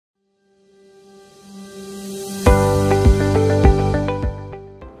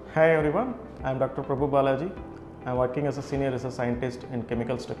everyone, I am Dr. Prabhu Balaji. I am working as a Senior Research Scientist in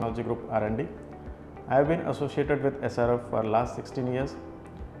Chemicals Technology Group R&D. I have been associated with SRF for last 16 years.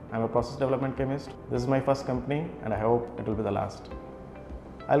 I am a process development chemist. This is my first company and I hope it will be the last.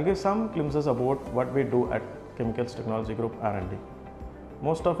 I will give some glimpses about what we do at Chemicals Technology Group R&D.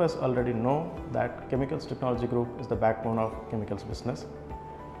 Most of us already know that Chemicals Technology Group is the backbone of chemicals business.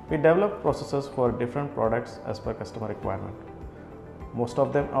 We develop processes for different products as per customer requirement. Most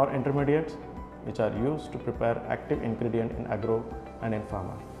of them are intermediates which are used to prepare active ingredient in agro and in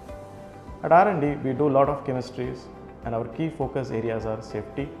pharma. At R&D, we do a lot of chemistries and our key focus areas are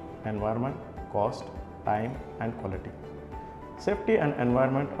safety, environment, cost, time and quality. Safety and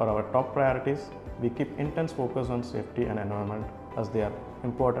environment are our top priorities. We keep intense focus on safety and environment as they are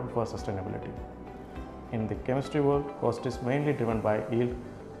important for sustainability. In the chemistry world, cost is mainly driven by yield,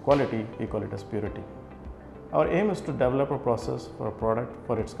 quality we call it as purity. Our aim is to develop a process for a product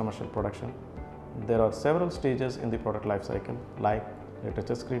for its commercial production. There are several stages in the product life cycle like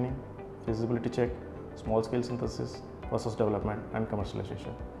literature screening, feasibility check, small scale synthesis, process development and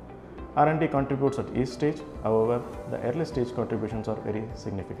commercialization. R&D contributes at each stage, however, the early stage contributions are very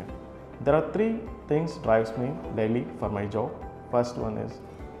significant. There are three things drives me daily for my job. First one is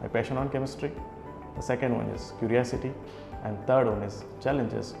my passion on chemistry, the second one is curiosity, and third one is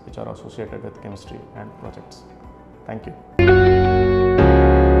challenges which are associated with chemistry and projects. Thank you.